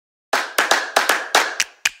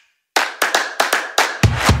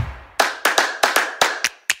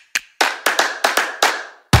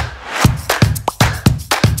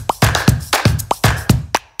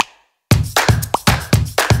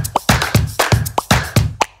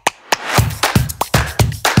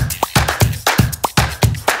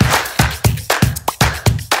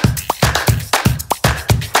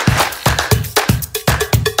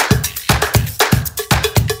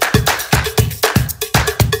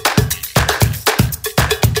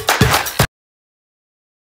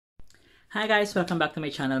Hi guys! Welcome back to my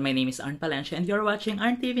channel. My name is Arn Palencia and you're watching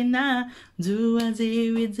Arn TV na! Nerd!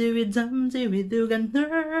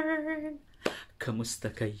 Kamusta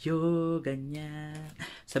kayo? Ganyan.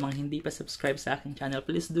 Sa mga hindi pa subscribe sa aking channel,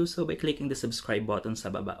 please do so by clicking the subscribe button sa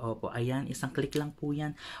baba. Opo, ayan, isang click lang po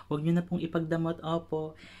yan. Huwag nyo na pong ipagdamot,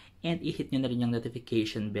 opo. And i-hit nyo na rin yung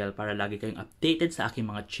notification bell para lagi kayong updated sa aking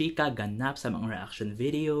mga chika, ganap sa mga reaction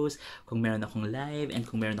videos, kung meron akong live, and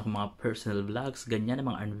kung meron akong mga personal vlogs, ganyan na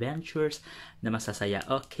mga adventures na masasaya.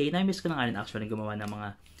 Okay, na-miss ko na nga rin actually gumawa ng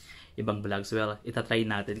mga ibang vlogs. Well, itatry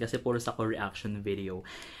natin kasi puro sa ko reaction video.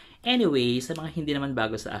 Anyway, sa mga hindi naman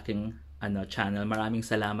bago sa aking channel, maraming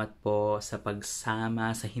salamat po sa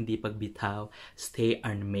pagsama, sa hindi pagbitaw. Stay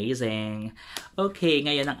amazing! Okay,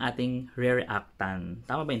 ngayon ang ating re-reactan.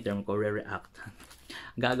 Tama ba yung term ko? Re-reactan.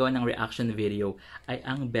 Gagawa ng reaction video ay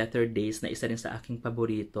ang Better Days na isa rin sa aking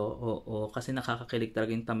paborito. Oo, kasi nakakakilig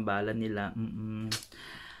talaga yung tambalan nila.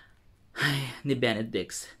 Ay, ni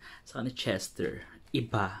Benedix. Saka ni Chesther.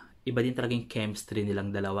 Iba din talaga yung chemistry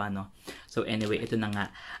nilang dalawa, no? So anyway, ito na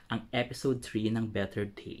nga ang episode 3 ng Better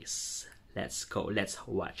Days. Let's go. Let's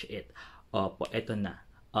watch it. Opo, ito na.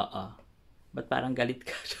 Ba't parang galit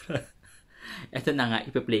ka? Ito na nga,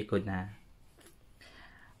 ipi-play ko na.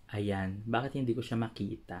 Ayan. Bakit hindi ko siya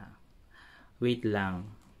makita? Wait lang.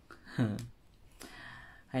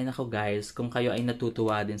 Ay nako guys, kung kayo ay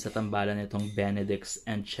natutuwa din sa tambalan nitong Benedix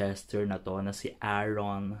and Chesther na to, na si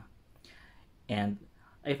Aaron and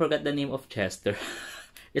I forgot the name of Chesther.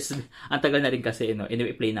 Ang tagal na rin kasi,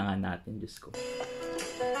 anyway, play na nga natin. Diyos ko.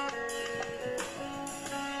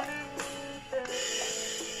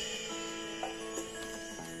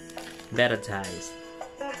 Better Days.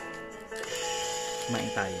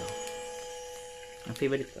 Kumain tayo. Ang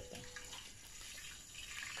favorite ko to.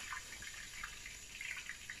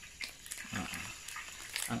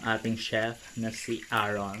 Ang ating chef na si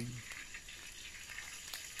Aaron.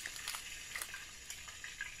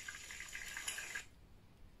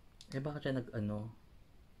 Bakit siya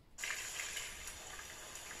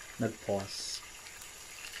nag-pause?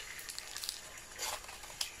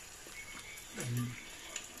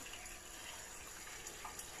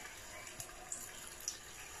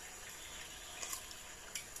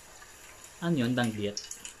 Ano yun? Danggit?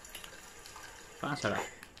 Parang sarap.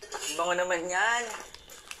 Bango naman yan.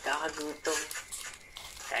 Kakagutom.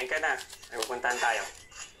 Kain ka na. Ay, pupuntahan tayo.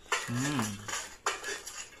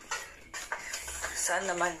 Saan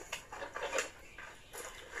naman?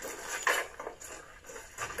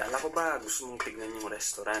 Kala ko ba gusto mong tignan yung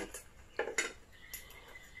restaurant?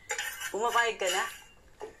 Pumapayag ka na?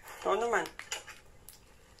 Oo naman.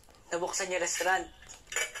 Nabuksan yung restaurant.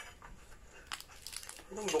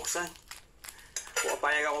 Anong buksan?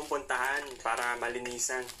 Pumapayag akong puntahan para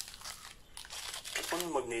malinisan. At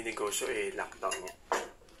kung magninegosyo lockdown niya.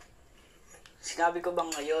 Sinabi ko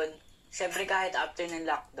bang ngayon? Siyempre kahit after ng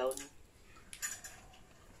lockdown.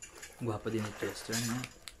 Gwapo din ni Chesther, no?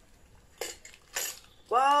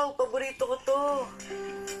 Wow! Paborito ko to!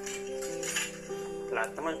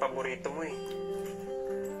 Lahat naman paborito mo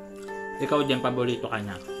Ikaw din, paborito ka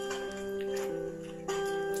niya.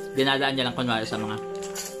 Dinadaan niya lang kunwari sa mga,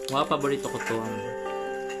 wow, paborito ko to.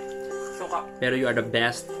 Suka. Pero you are the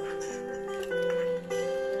best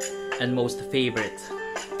and most favorite.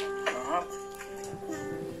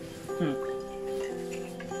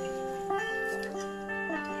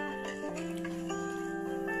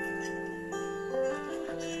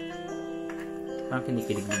 Parang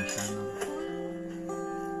kinikilig din siya, no?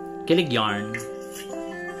 Kilig yarn.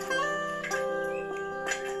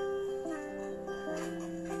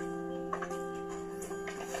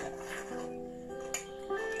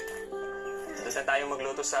 Saan tayo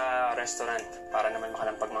magluto sa restaurant para naman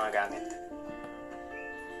makalampag mga gamit.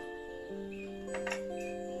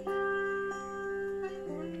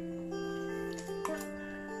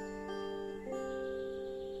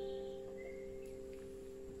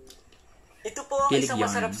 Ito po ang Kilig isang yarn.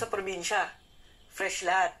 masarap sa probinsya. Fresh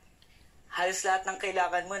lahat. Halos lahat ng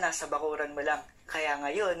kailangan mo nasa bakuran mo lang. Kaya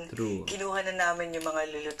ngayon, True. kinuha na namin yung mga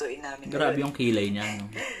lulutuin namin. Grabe ngayon. yung kilay niya, no?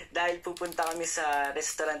 Dahil pupunta kami sa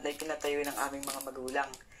restaurant na pinatayo ng aming mga magulang.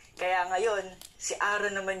 Kaya ngayon, si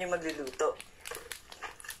Aaron naman yung magluluto.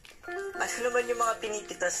 Ano naman yung mga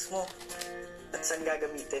pinipitas mo? At saan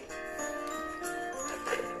gagamitin?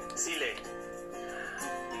 Sili.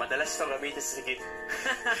 Madalas ito gamitin sa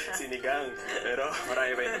sinigang. Pero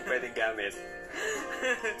marami pa yung pwedeng gamit.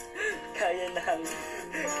 Kaya lang.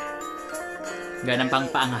 Ganang pang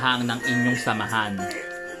paanghang ng inyong samahan.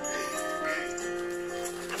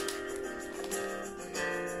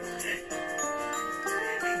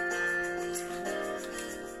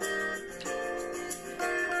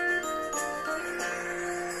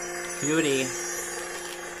 Yuri.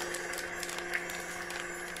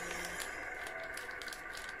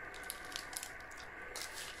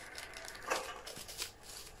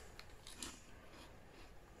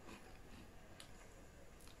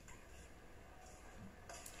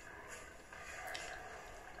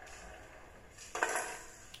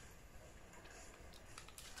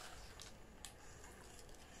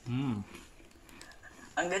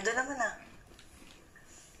 Ang ganda naman ah.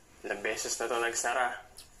 Ilang beses na to nagsara.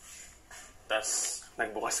 Tapos,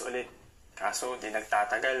 nagbukas ulit. Kaso, di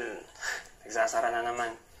nagtatagal. Nagsasara na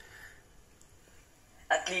naman.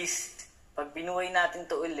 At least, pag binuhay natin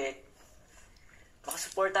to ulit,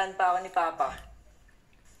 makasuportahan pa ako ni Papa.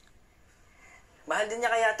 Mahal din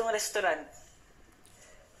niya kaya tong restaurant.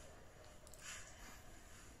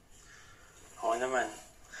 Oo naman.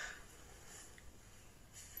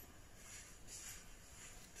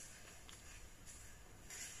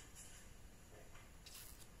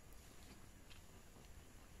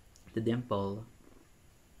 The dimple.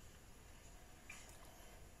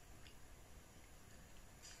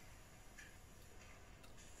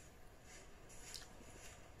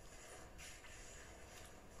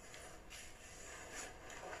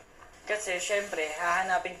 Kasi, syempre,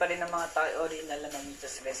 hahanapin pa rin ng mga tao original na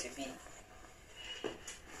mamitas recipe.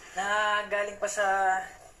 Na galing pa sa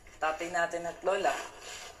tatay natin at lola.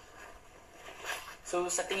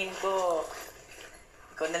 So, sa tingin ko,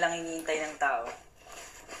 ikaw na lang hinihintay ng tao.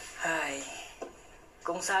 Ay,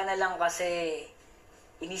 kung sana lang kasi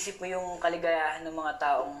inisip mo yung kaligayahan ng mga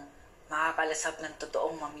taong makakalasap ng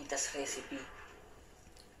totoong mamitas recipe.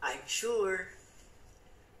 I'm sure,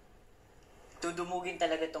 tudumugin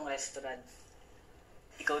talaga tong restaurant.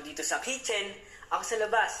 Ikaw dito sa kitchen, ako sa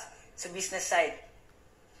labas, sa business side.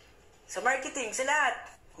 Sa marketing, sa lahat.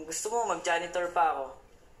 Kung gusto mo, mag-janitor pa ako.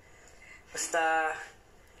 Basta,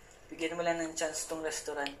 bigyan mo lang ng chance tong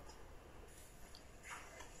restaurant.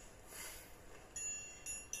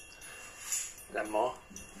 Alam mo,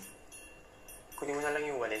 kunin mo na lang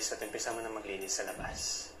yung walis at umpisa mo na maglinis sa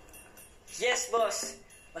labas. Yes, boss!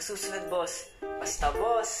 Masusunod, boss. Basta,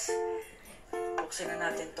 boss. Buksan na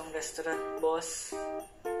natin tong restaurant, boss.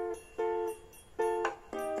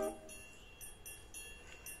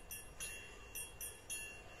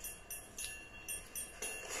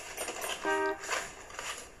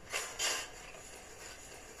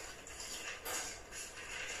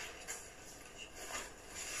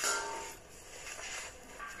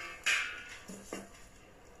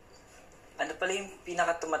 Ano pala yung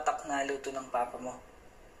pinakatumatak na luto ng papa mo?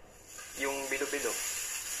 Yung bilo-bilo.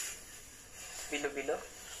 Bilo-bilo?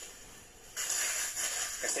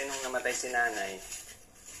 Kasi nung namatay si nanay,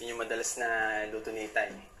 yun yung madalas na luto ni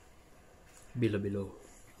Tay. Bilo-bilo.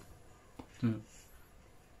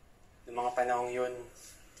 Noong mga panahong yun,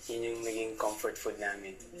 yun yung naging comfort food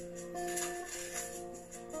namin.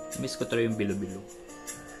 Miss ko tuloy yung bilo-bilo.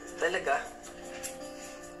 Talaga?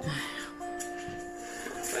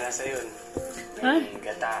 Wala sa yun. Ay! May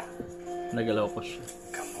gata, Nagalaw ko siya.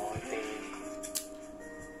 kamote,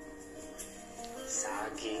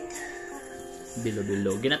 saging,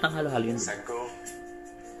 Bilo-bilo. Ginatang halo-halo yun. sago.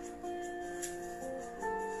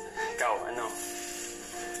 Ikaw, ano?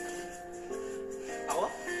 Ako?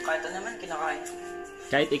 Kahit ano naman, kinakain.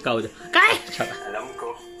 Kahit ikaw. Kahit! Alam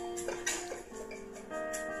ko.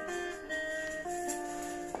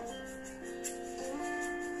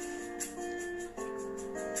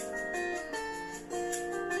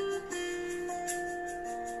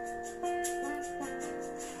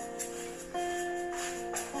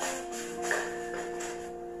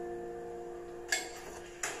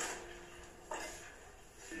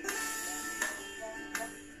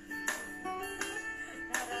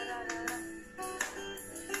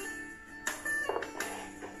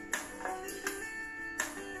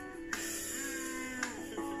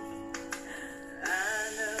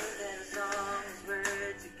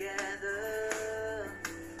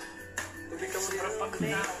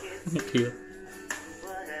 Cute.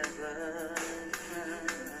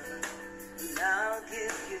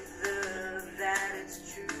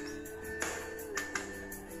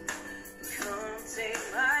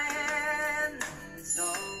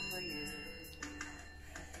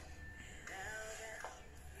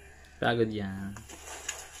 Pagod yan.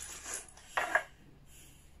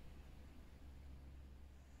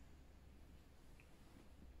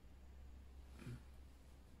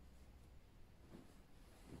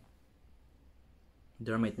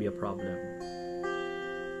 There might be a problem.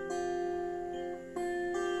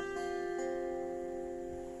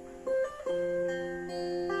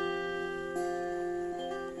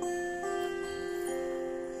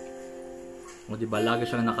 O diba, lagi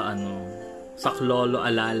siyang nakaano. Saklolo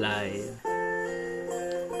alalay.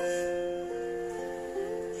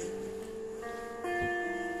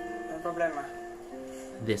 Anong problema?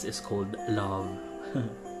 This is called love.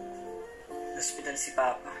 Hospital si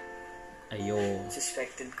Papa. Ayo.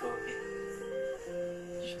 Suspected COVID.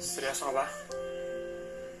 Seryoso ka ba?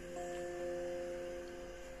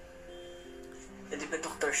 Eh di ba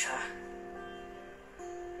doktor siya?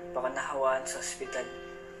 Baka nahawaan sa hospital.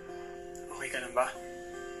 Okay ka lang ba?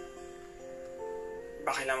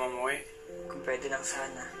 Ba kailangan mo eh? Kung pwede lang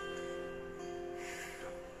sana.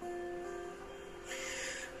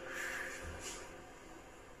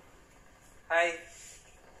 Hi.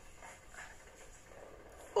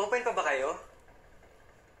 Open pa ba kayo?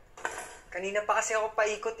 Kanina pa kasi ako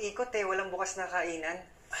paikot-ikot eh. Walang bukas na kainan.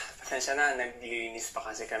 Pasensya na, naglilinis pa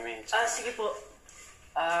kasi kami. Sige po.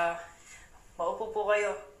 Maupo po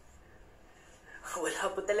kayo.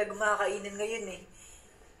 Wala po talaga makakainan ngayon eh.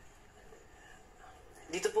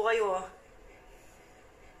 Dito po kayo oh.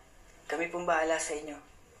 Kami pong bahala sa inyo.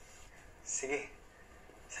 Sige.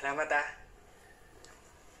 Salamat ah.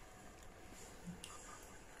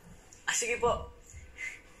 Sige po.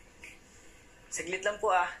 Saglit lang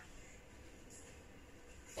po ah.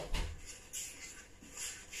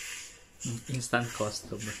 Instant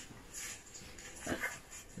customer.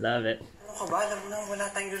 Love it. Ano ka ba? Alam mo na wala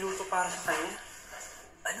tayong luluto para sa kanya.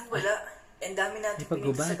 Anong wala? Ang dami natin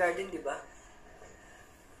pinito sa garden, di ba?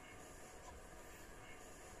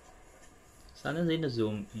 Sana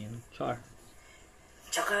zina-zoom in. Char.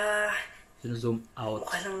 Tsaka, Zina-zoom out.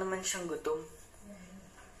 mukha lang naman siyang gutom.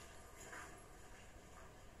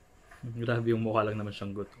 Grabe yung mukha lang naman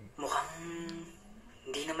siyang gutom. Mukhang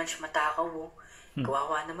hindi naman siya matakaw oh.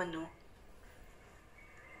 Kawawa naman oh.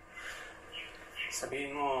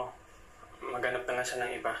 Sabihin mo, maghanap na lang siya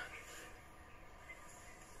ng iba.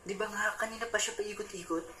 Di ba nga, kanina pa siya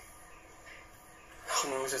paikot-ikot? Ako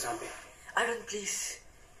na masasabi. Aaron, please.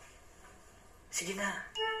 Sige na.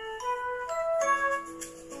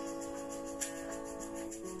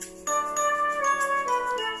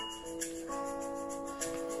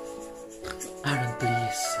 Aaron,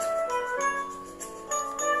 please.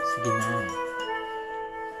 Sige na.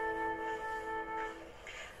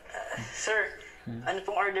 Sir, ano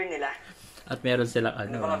pong order nila? At meron silang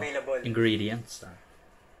Ano bang available? ingredients.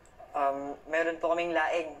 Meron po kaming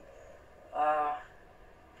laing.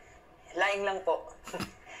 Laing lang po.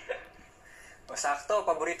 O sakto,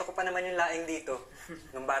 paborito ko pa naman yung laing dito.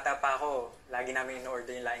 Nung bata pa ako, lagi namin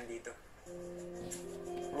in-order yung laing dito.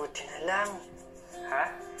 Buti na lang. Ha?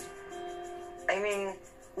 I mean,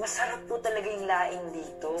 masarap po talaga yung laing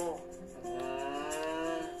dito.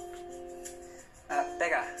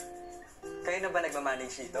 Teka. Kayo na ba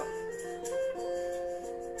nagmamanage dito?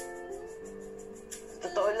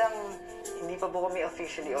 Totoo lang, hindi pa po kami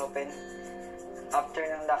officially open. After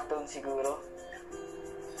ng lockdown siguro.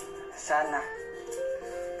 Sana.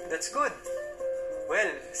 That's good.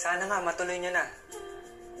 Well, sana nga matuloy niyo na.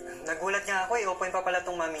 Nagulat nga ako open pa pala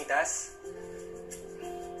tong Mamitas.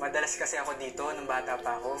 Madalas kasi ako dito nung bata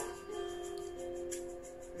pa ako.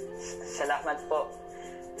 Salamat po.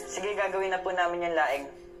 Sige, gagawin na po namin yung laing.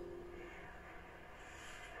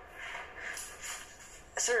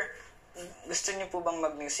 Sir, gusto niyo po bang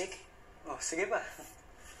mag-music? Oh, sige ba?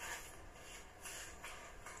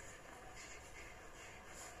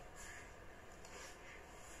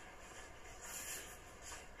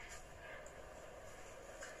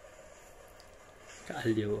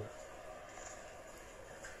 Kaaliw.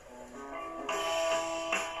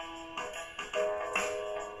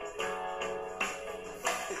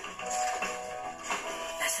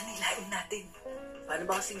 Nasaan yung laing natin? Paano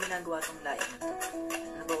ba kasing ginagawa tong laing na to?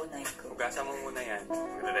 Ano ba unahin ko? Hugasan mo muna yan.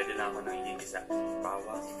 Magre-ready lang ako ng igigisa.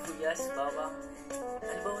 Bawang. Sibuyas, bawang.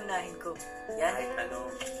 Ano ba unahin ko? Yan? Kahit ano.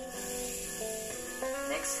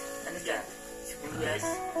 Next? Ano dyan? Sibuyas.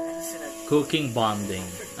 Ano sunod? Cooking bonding.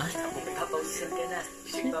 Ay, Papawisan ka na.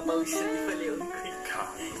 Papawisan ni Paleon ko.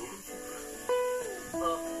 Gago.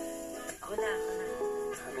 Oh, ako na.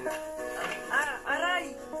 Sabi na. Aray!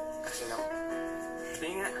 Kasi lang. Hindi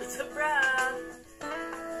nga. It's a prank!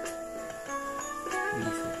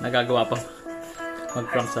 nagagawa pang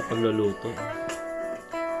mag-prank sa pagluluto.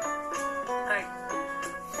 Heart.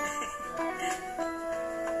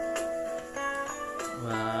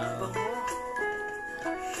 Wow. Bango.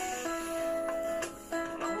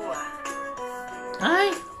 Bango ah. Ay!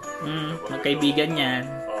 Magkaibigan yan.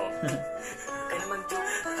 Oo. Ka naman joke.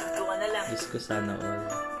 Ito ka na lang. Diyos ko sana all.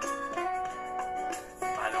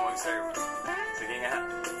 Paano mag-serve? Sige nga.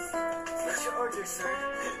 What's your order, sir?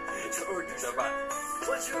 What's your order? Isa pa.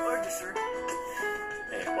 What's your order, sir?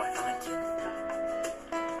 What? Bakit yun?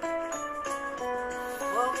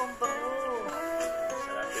 Wow, ang bango.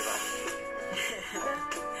 Sarap, diba?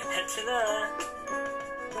 Eto na.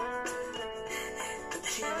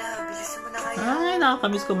 Dali na, bilis mo na kaya. Ay,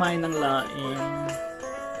 nakakamiss kumain ng laing.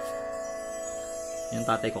 Yung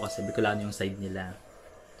tatay ko kasi Bicolano yung side nila.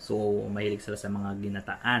 So, mahilig sila sa mga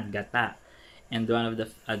ginataan, gata. And one of the,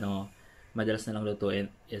 madalas na lang lutuin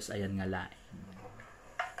is, ayan nga, laing.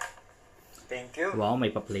 Thank you. Wow, may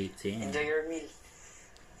pa-plating. Enjoy your meal.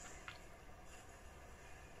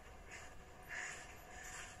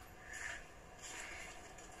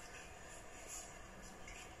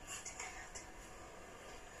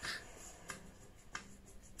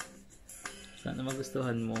 Sana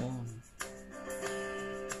magustuhan mo.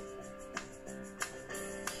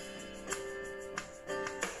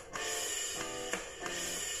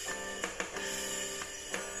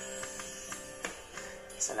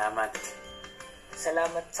 Salamat.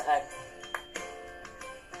 Salamat saan?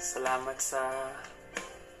 Salamat sa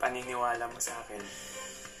paniniwala mo sa akin.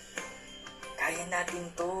 Kaya natin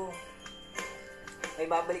to. May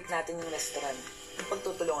babalik natin yung restaurant.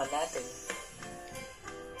 Pagtutulungan natin.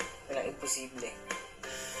 Walang imposible.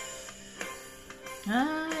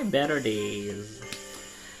 Ay, better days.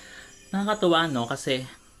 Nakakatuwa, no? Kasi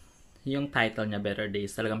yung title niya, Better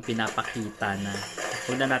Days, talagang pinapakita na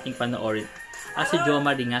huwag na nating panoorin. Si Jo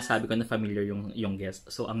Marie nga, sabi ko na familiar yung guest.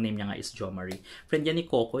 So, ang name niya nga is Jo Marie. Friend yan ni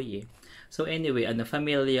Kokoy eh. So, anyway,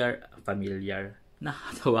 familiar.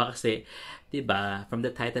 Nakakatawa kasi, diba, from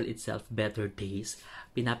the title itself, Better Days,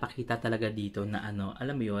 pinapakita talaga dito na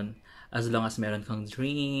alam mo yun, as long as meron kang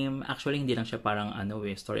dream, actually, hindi lang siya parang,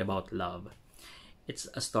 story about love. It's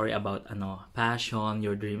a story about, passion,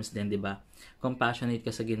 your dreams din, diba? Kung passionate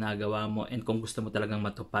ka sa ginagawa mo, and kung gusto mo talagang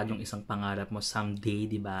matupad yung isang pangarap mo someday,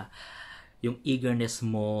 diba? Yung eagerness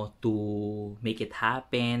mo to make it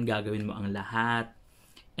happen, gagawin mo ang lahat.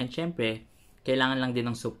 And syempre, kailangan lang din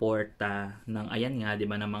ng suporta ng, ayan nga, di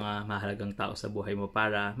ba, ng mga mahalagang tao sa buhay mo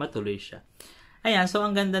para matuloy siya. Ayan, so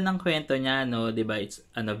ang ganda ng kwento niya, di ba, it's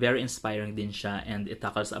very inspiring din siya, and it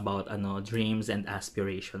tackles about dreams and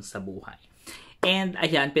aspirations sa buhay. And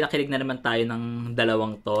ayan, pinakilig na naman tayo ng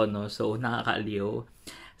dalawang to, so nakakaaliw.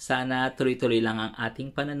 Sana tuloy-tuloy lang ang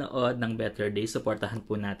ating panonood ng Better Days. Supportahan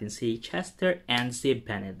po natin si Chesther and si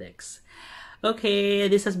Benedix. Okay,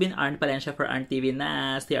 this has been Arn Palencia for Arn TV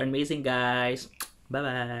na. Stay amazing, guys.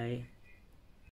 Bye-bye.